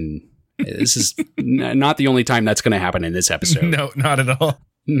massive, and this is not the only time that's going to happen in this episode. No, not at all.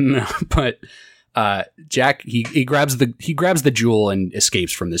 No, but Jack he grabs the jewel and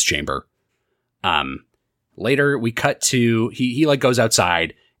escapes from this chamber. Later we cut to he like goes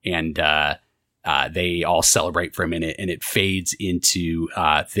outside and they all celebrate for a minute, and it fades into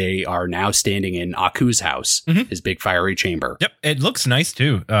they are now standing in Aku's house, his big fiery chamber. Yep, it looks nice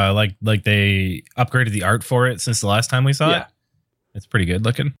too. Like they upgraded the art for it since the last time we saw it. It's pretty good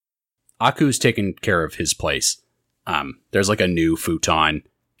looking. Aku's taken care of his place. There's like a new futon.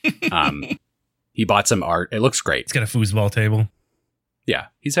 He bought some art. It looks great. It's got a foosball table. Yeah,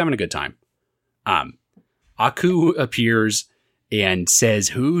 he's having a good time. Aku appears and says,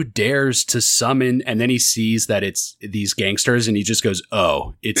 "Who dares to summon?" And then he sees that it's these gangsters, and he just goes,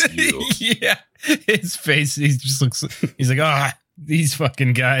 "Oh, it's you." Yeah, his face. He just looks. He's like, these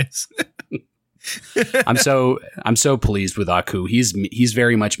fucking guys. I'm so pleased with Aku. He's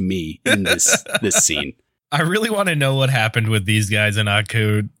very much me in this scene. I really want to know what happened with these guys in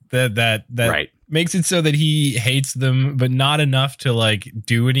Aku. That right. Makes it so that he hates them, but not enough to like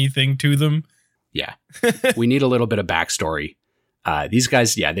do anything to them. Yeah, we need a little bit of backstory. These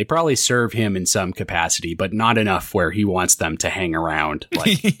guys, they probably serve him in some capacity, but not enough where he wants them to hang around.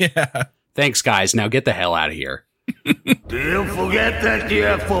 Like, yeah. Thanks, guys. Now get the hell out of here. Do you forget that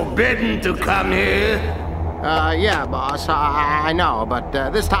you're forbidden to come here? Yeah, boss, I know, but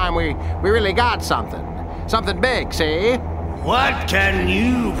this time we really got something. Something big, see? What can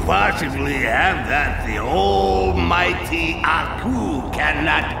you possibly have that the almighty Aku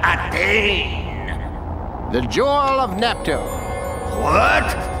cannot attain? The Jewel of Neptune. What?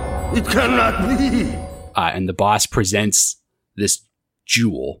 It cannot be. And the boss presents this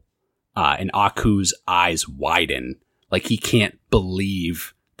jewel, and Aku's eyes widen. Like he can't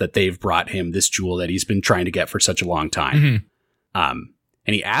believe that they've brought him this jewel that he's been trying to get for such a long time. And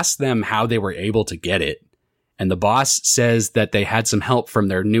he asks them how they were able to get it. And the boss says that they had some help from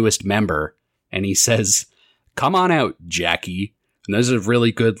their newest member. And he says, "Come on out, Jackie. And there's a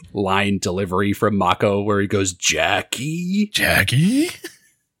really good line delivery from Mako where he goes, Jackie. Jackie?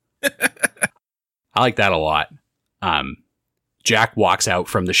 I like that a lot. Jack walks out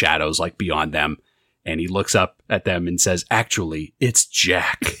from the shadows, like beyond them, and he looks up at them and says, actually, it's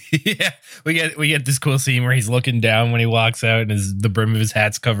Jack. Yeah, we get this cool scene where he's looking down when he walks out and the brim of his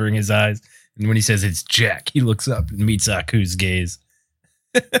hat's covering his eyes. And when he says it's Jack, he looks up and meets Aku's gaze.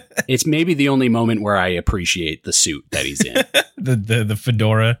 It's maybe the only moment where I appreciate the suit that he's in. the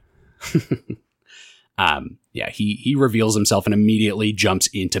fedora. He reveals himself and immediately jumps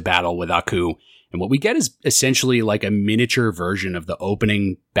into battle with Aku. And what we get is essentially like a miniature version of the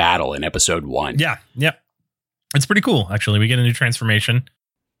opening battle in episode 1. Yeah. It's pretty cool, actually. We get a new transformation.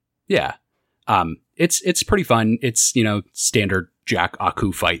 Yeah. It's pretty fun. It's, standard Jack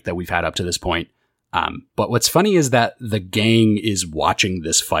Aku fight that we've had up to this point. But what's funny is that the gang is watching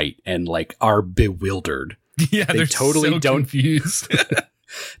this fight and like are bewildered. Yeah, they're totally confused.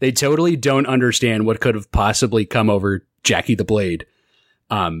 They totally don't understand what could have possibly come over Jackie the Blade.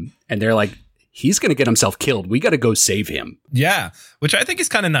 And they're like, he's going to get himself killed. We got to go save him. Yeah, which I think is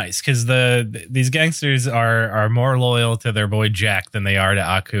kind of nice because these gangsters are more loyal to their boy Jack than they are to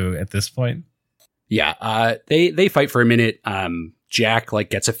Aku at this point. Yeah, they fight for a minute. Jack like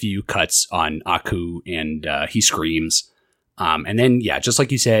gets a few cuts on Aku and he screams. And then, just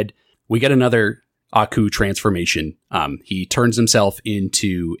like you said, we get another Aku transformation. He turns himself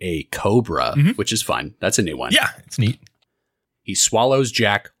into a cobra, which is fun. That's a new one. Yeah, it's neat. He swallows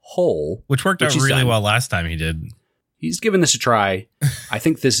Jack whole. Which worked out really well last time he did. He's given this a try. I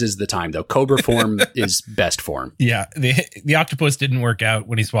think this is the time, though. Cobra form is best form. Yeah, the octopus didn't work out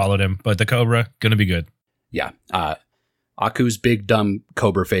when he swallowed him, but the cobra, gonna be good. Yeah. Aku's big, dumb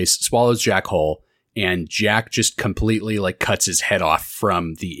cobra face swallows Jack whole, and Jack just completely like cuts his head off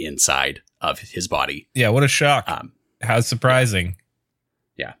from the inside of his body. Yeah, what a shock. How surprising.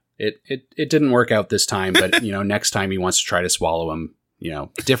 Yeah. It didn't work out this time, but next time he wants to try to swallow him,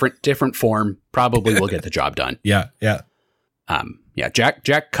 different form, probably will get the job done. Yeah.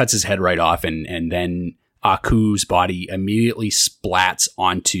 Jack cuts his head right off, and then Aku's body immediately splats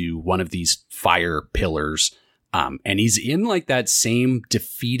onto one of these fire pillars. And he's in like that same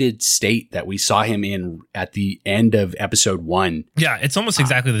defeated state that we saw him in at the end of episode 1. Yeah, it's almost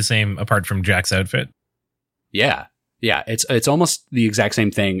exactly the same apart from Jack's outfit. Yeah. Yeah, it's almost the exact same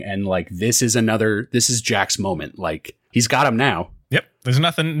thing. And like, this is Jack's moment. Like, he's got him now. Yep.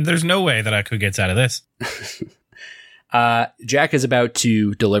 There's no way that Aku gets out of this. Jack is about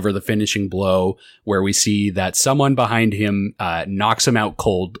to deliver the finishing blow where we see that someone behind him knocks him out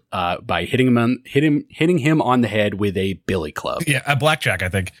cold by hitting him on the head with a billy club. Yeah, a blackjack, I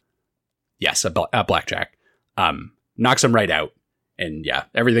think. Yes, a blackjack. Knocks him right out. And yeah,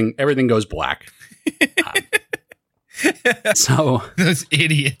 everything goes black. So those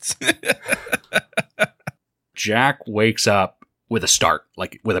idiots. Jack wakes up with a start,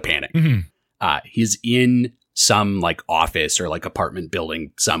 like with a panic. Mm-hmm. He's in some like office or like apartment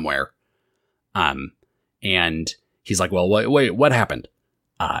building somewhere. And he's like, well, wait, what happened?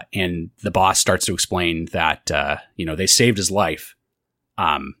 And the boss starts to explain that, they saved his life,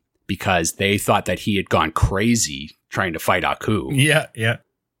 because they thought that he had gone crazy trying to fight Aku. Yeah.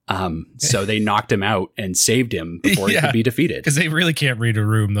 So they knocked him out and saved him before he could be defeated. Because they really can't read a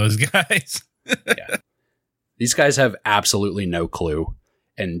room, those guys. Yeah. These guys have absolutely no clue.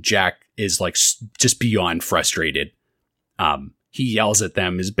 And Jack is like just beyond frustrated. He yells at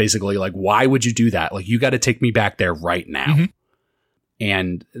them, is basically like, why would you do that? Like, you got to take me back there right now. Mm-hmm.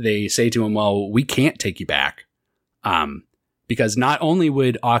 And they say to him, well, we can't take you back. Because not only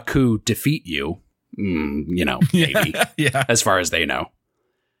would Aku defeat you, maybe, as far as they know.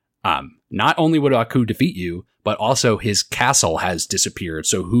 Not only would Aku defeat you, but also his castle has disappeared.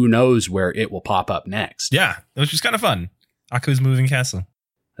 So who knows where it will pop up next. Yeah, which is kind of fun. Aku's moving castle.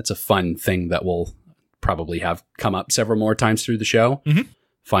 That's a fun thing that we'll probably have come up several more times through the show. Mm-hmm.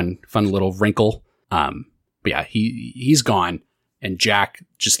 Fun little wrinkle. But yeah, he's gone, and Jack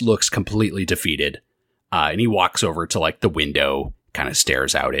just looks completely defeated. And he walks over to like the window, kind of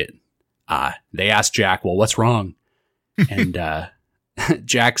stares out it. They ask Jack, well, what's wrong? And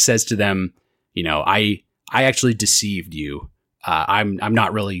Jack says to them, I actually deceived you. I'm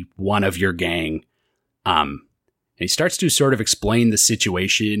not really one of your gang. And he starts to sort of explain the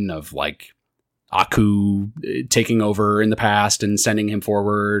situation of like Aku taking over in the past and sending him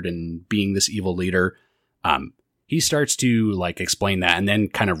forward and being this evil leader. He starts to like explain that and then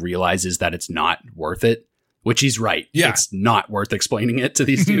kind of realizes that it's not worth it, which he's right. Yeah. It's not worth explaining it to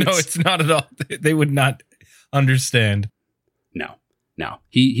these dudes. No, it's not at all. They would not understand. No.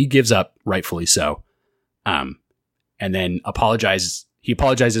 He gives up, rightfully so. And and then apologizes. He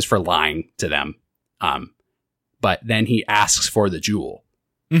apologizes for lying to them. But then he asks for the jewel.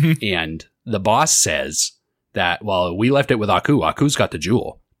 Mhm. And the boss says that, well, we left it with Aku. Aku's got the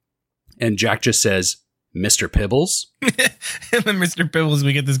jewel. And Jack just says, Mr. Pibbles? And then Mr. Pibbles,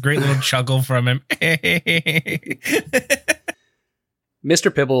 we get this great little chuckle from him.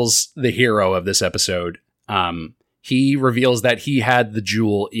 Mr. Pibbles, the hero of this episode, he reveals that he had the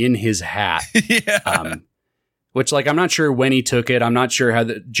jewel in his hat. Yeah. Which, like, I'm not sure when he took it. I'm not sure how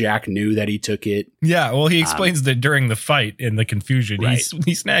Jack knew that he took it. Yeah, well, he explains that during the fight in the confusion, Right.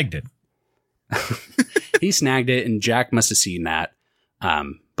 he snagged it. He snagged it, and Jack must have seen that.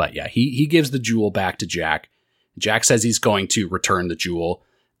 But yeah, he gives the jewel back to Jack. Jack says he's going to return the jewel,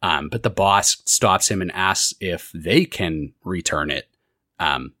 but the boss stops him and asks if they can return it.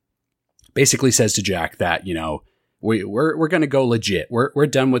 Basically says to Jack that, you know, we're going to go legit. We're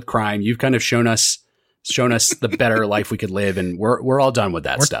done with crime. You've kind of shown us the better life we could live, and we're all done with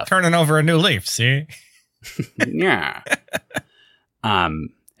that We're stuff. turning over a new leaf, see? Yeah.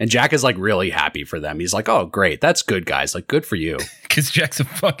 And Jack is like really happy for them. He's like, oh, great. That's good, guys. Like, good for you. Because Jack's a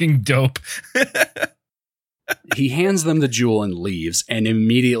fucking dope. He hands them the jewel and leaves, and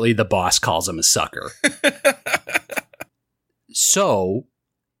immediately the boss calls him a sucker. So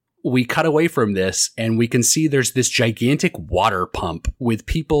we cut away from this, and we can see there's this gigantic water pump with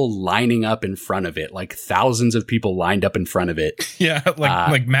people lining up in front of it, like thousands of people lined up in front of it. Yeah,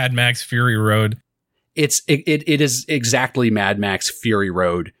 like Mad Max Fury Road. It is exactly Mad Max Fury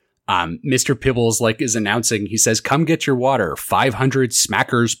Road. Mr. Pibbles is announcing, he says, come get your water, 500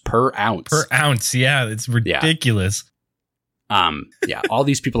 smackers per ounce. Per ounce, yeah, it's ridiculous. Yeah, all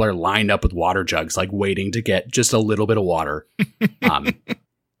these people are lined up with water jugs, like waiting to get just a little bit of water.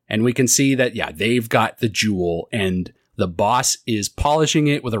 And we can see that, yeah, they've got the jewel, and the boss is polishing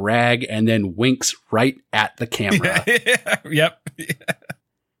it with a rag and then winks right at the camera. Yep.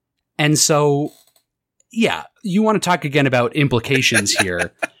 And so, yeah, you want to talk again about implications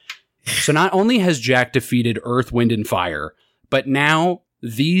here. So not only has Jack defeated Earth, Wind, and Fire, but now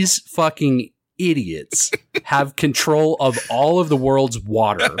these fucking idiots have control of all of the world's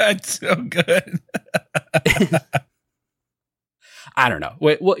water. That's so good. I don't know.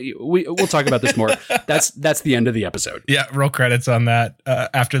 We'll talk about this more. That's the end of the episode. Yeah, roll credits on that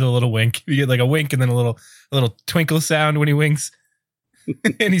after the little wink. You get like a wink and then a little twinkle sound when he winks.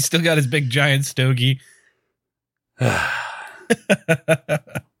 And he's still got his big giant stogie. All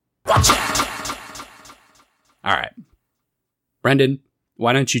right. Brendan,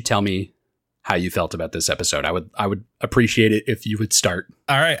 why don't you tell me how you felt about this episode? I would appreciate it if you would start.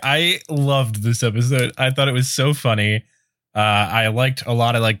 All right. I loved this episode. I thought it was so funny. I liked a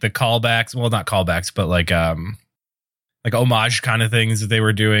lot of like the callbacks. Well, not callbacks, but like homage kind of things that they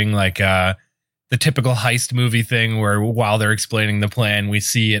were doing. Like the typical heist movie thing where while they're explaining the plan, we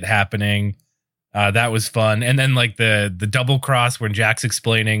see it happening. That was fun. And then like the double cross when Jack's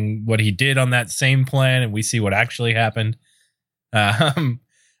explaining what he did on that same plan and we see what actually happened. I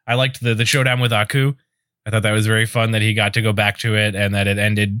liked the showdown with Aku. I thought that was very fun that he got to go back to it and that it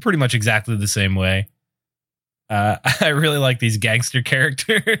ended pretty much exactly the same way. I really like these gangster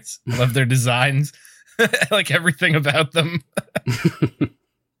characters. I love their designs. I like everything about them.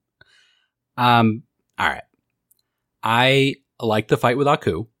 All right. I like the fight with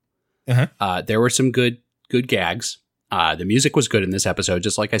Aku. Uh-huh. There were some good gags. The music was good in this episode,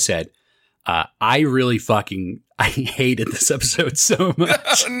 just like I said. I hated this episode so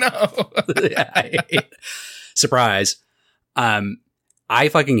much. Oh, no. Surprise. I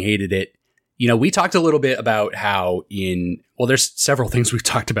fucking hated it. You know, we talked a little bit about how there's several things we've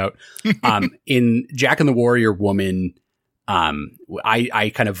talked about. In Jack and the Warrior Woman,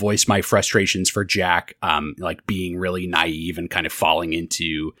 I kind of voiced my frustrations for Jack, like being really naive and kind of falling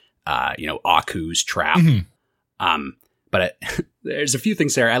into, Aku's trap. Mm-hmm. But there's a few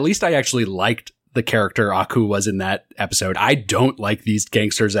things there. At least I actually liked the character Aku was in that episode. I don't like these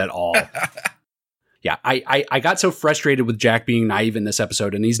gangsters at all. Yeah, I got so frustrated with Jack being naive in this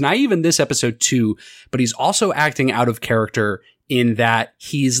episode, and he's naive in this episode too, but he's also acting out of character in that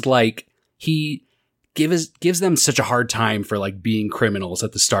he's like, he gives them such a hard time for like being criminals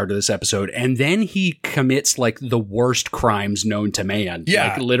at the start of this episode, and then he commits like the worst crimes known to man. Yeah.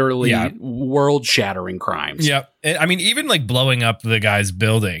 Like literally world-shattering crimes. Yep. I mean, even like blowing up the guy's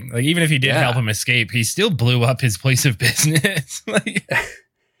building, like even if he did help him escape, he still blew up his place of business.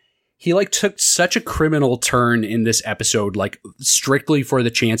 He like took such a criminal turn in this episode, like strictly for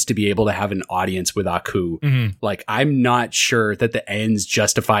the chance to be able to have an audience with Aku. Mm-hmm. Like, I'm not sure that the ends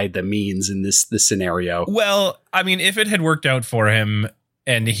justified the means in this scenario. Well, I mean, if it had worked out for him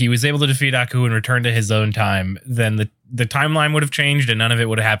and he was able to defeat Aku and return to his own time, then the timeline would have changed and none of it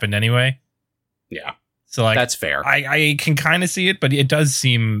would have happened anyway. Yeah. So like that's fair. I can kind of see it, but it does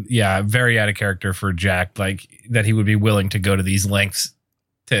seem, very out of character for Jack, like that he would be willing to go to these lengths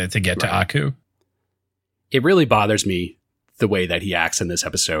to get to Aku. It really bothers me the way that he acts in this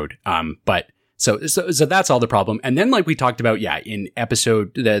episode. But so that's all the problem. And then like we talked about, in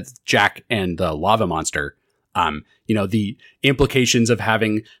episode the Jack and the lava monster, the implications of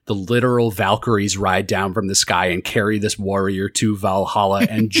having the literal Valkyries ride down from the sky and carry this warrior to Valhalla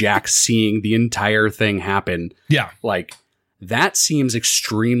and Jack seeing the entire thing happen. Yeah. Like that seems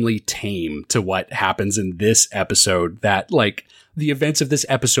extremely tame to what happens in this episode, that like the events of this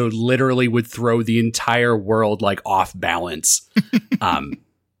episode literally would throw the entire world like off balance.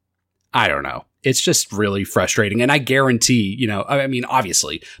 I don't know. It's just really frustrating. And I guarantee,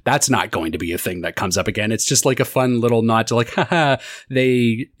 obviously that's not going to be a thing that comes up again. It's just like a fun little nod to like, haha,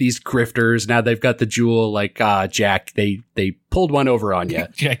 these grifters, now they've got the jewel, like, Jack, they pulled one over on you.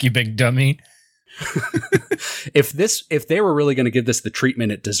 Jack, you big dummy. If they were really going to give this the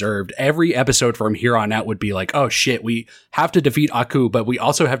treatment it deserved, every episode from here on out would be like, oh shit, we have to defeat Aku, but we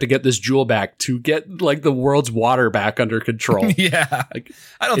also have to get this jewel back to get like the world's water back under control. Yeah. Like,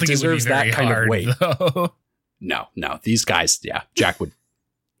 I don't think it deserves that kind of weight. Though. No, these guys, Jack would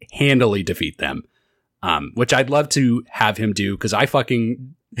handily defeat them. Which I'd love to have him do, because I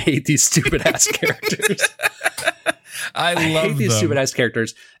fucking hate these stupid ass characters. I hate these stupid ass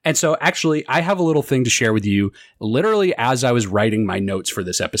characters. And so actually I have a little thing to share with you. Literally as I was writing my notes for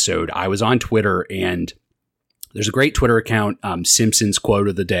this episode, I was on Twitter, and there's a great Twitter account, Simpsons Quote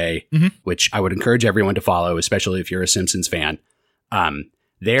of the Day, which I would encourage everyone to follow, especially if you're a Simpsons fan.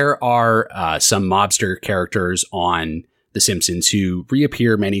 There are some mobster characters on The Simpsons who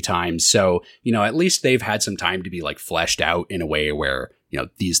reappear many times. So, at least they've had some time to be like fleshed out in a way where,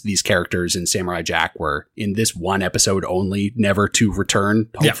 these characters in Samurai Jack were in this one episode only, never to return,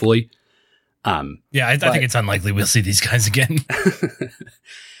 hopefully. I think it's unlikely we'll see these guys again.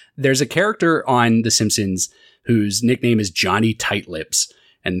 There's a character on The Simpsons whose nickname is Johnny Tightlips.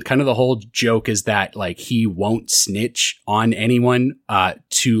 And kind of the whole joke is that like he won't snitch on anyone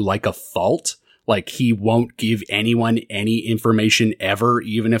to like a fault. Like he won't give anyone any information ever,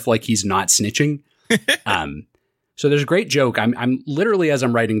 even if like he's not snitching. So there's a great joke. I'm literally, as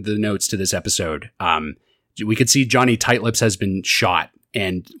I'm writing the notes to this episode, we could see Johnny Tightlips has been shot,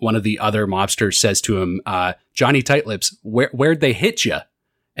 and one of the other mobsters says to him, Johnny Tightlips, where'd they hit you?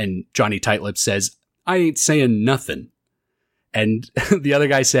 And Johnny Tightlips says, I ain't saying nothing. And the other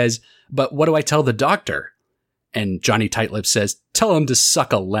guy says, but what do I tell the doctor? And Johnny Tightlips says, tell him to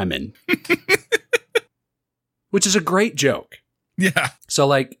suck a lemon. Which is a great joke. Yeah. So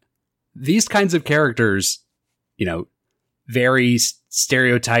like these kinds of characters, very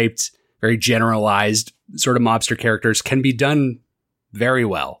stereotyped, very generalized sort of mobster characters can be done very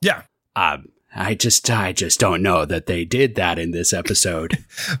well. Yeah. I just don't know that they did that in this episode.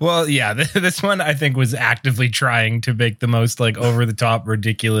 Well, yeah, this one I think was actively trying to make the most like over the top,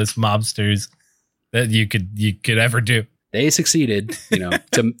 ridiculous mobsters that you could ever do. They succeeded,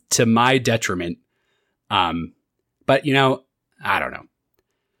 to my detriment. But I don't know.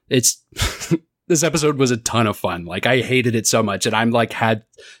 It's this episode was a ton of fun. Like I hated it so much, and I'm like had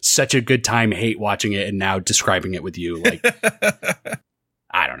such a good time hate watching it, and now describing it with you. Like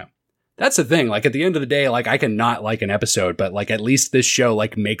I don't know. That's the thing. Like at the end of the day, like I can not like an episode, but like at least this show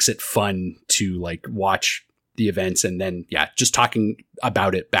like makes it fun to like watch the events, and then just talking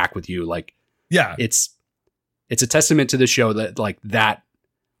about it back with you. Like it's a testament to the show that like that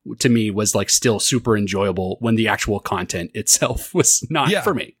to me was like still super enjoyable when the actual content itself was not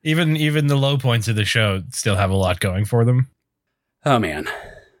for me. Even the low points of the show still have a lot going for them. Oh man,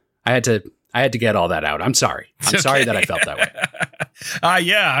 I had to get all that out. I'm sorry. I'm sorry that I felt that way.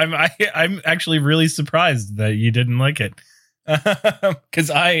 I'm actually really surprised that you didn't like it. Cause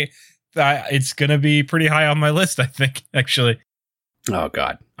it's going to be pretty high on my list, I think, actually. Oh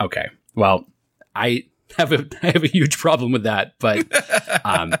God. Okay. Well, I have a huge problem with that, but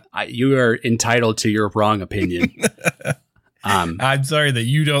you are entitled to your wrong opinion. I'm sorry that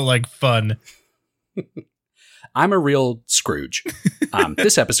you don't like fun. I'm a real Scrooge.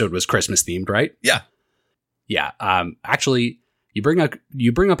 This episode was Christmas themed, right? Yeah. Yeah. Actually, you bring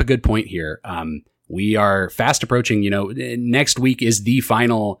up a good point here. We are fast approaching, next week is the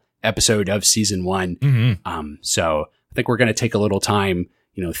final episode of season 1. Mm-hmm. So I think we're going to take a little time,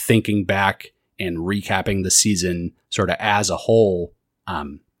 thinking back and recapping the season sort of as a whole,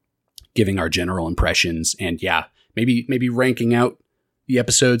 giving our general impressions, and maybe ranking out the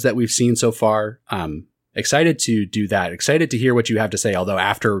episodes that we've seen so far. excited to do that. Excited to hear what you have to say. Although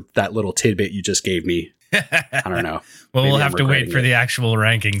after that little tidbit you just gave me, I don't know. Well, Maybe we'll have to wait for the actual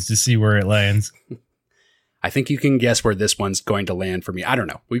rankings to see where it lands. I think you can guess where this one's going to land for me. I don't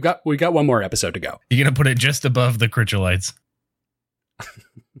know. We got one more episode to go. You're going to put it just above the Critchalites.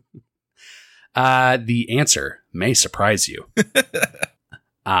 The answer may surprise you.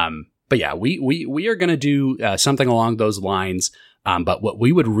 But yeah, we are going to do something along those lines. But what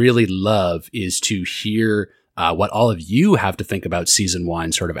we would really love is to hear what all of you have to think about season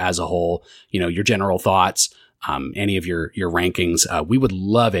 1, sort of as a whole. You know, your general thoughts, any of your rankings. We would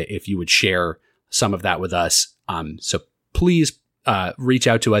love it if you would share some of that with us. So please reach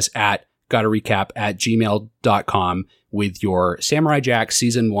out to us at gottarecap@gmail.com with your Samurai Jack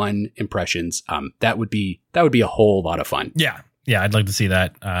season 1 impressions. That would be a whole lot of fun. Yeah, I'd like to see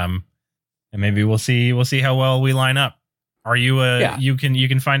that. And maybe we'll see how well we line up. Are you you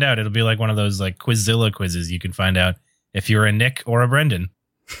can find out. It'll be like one of those like Quizzilla quizzes. You can find out if you're a Nick or a Brendan.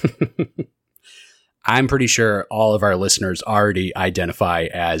 I'm pretty sure all of our listeners already identify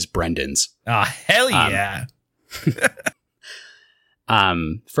as Brendans. Oh, hell yeah.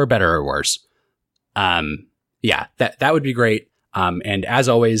 For better or worse. Yeah, that would be great. And as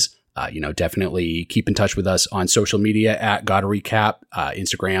always, definitely keep in touch with us on social media at Gotta Recap,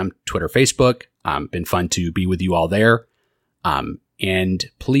 Instagram, Twitter, Facebook. Been fun to be with you all there. And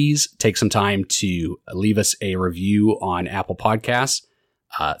please take some time to leave us a review on Apple Podcasts.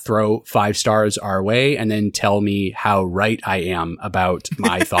 Throw 5 stars our way and then tell me how right I am about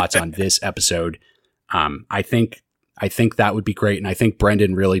my thoughts on this episode. I think that would be great. And I think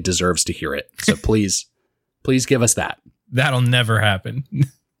Brendan really deserves to hear it. So please give us that. That'll never happen.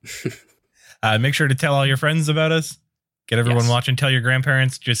 Make sure to tell all your friends about us. Get everyone watching. Tell your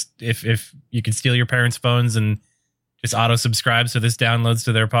grandparents. Just if you can steal your parents' phones and just auto subscribe so this downloads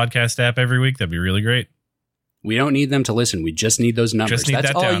to their podcast app every week, that'd be really great. We don't need them to listen. We just need those numbers.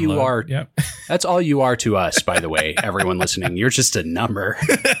 That's all download. You are. Yep. That's all you are to us, by the way, everyone listening. You're just a number.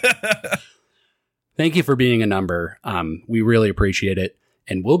 Thank you for being a number. We really appreciate it.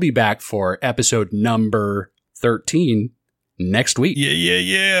 And we'll be back for episode number 13 next week.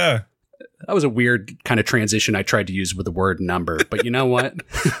 Yeah. That was a weird kind of transition I tried to use with the word number, but you know what?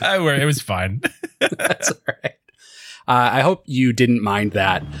 It was fine. That's all right. I hope you didn't mind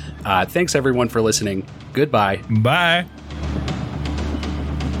that. Thanks, everyone, for listening. Goodbye. Bye.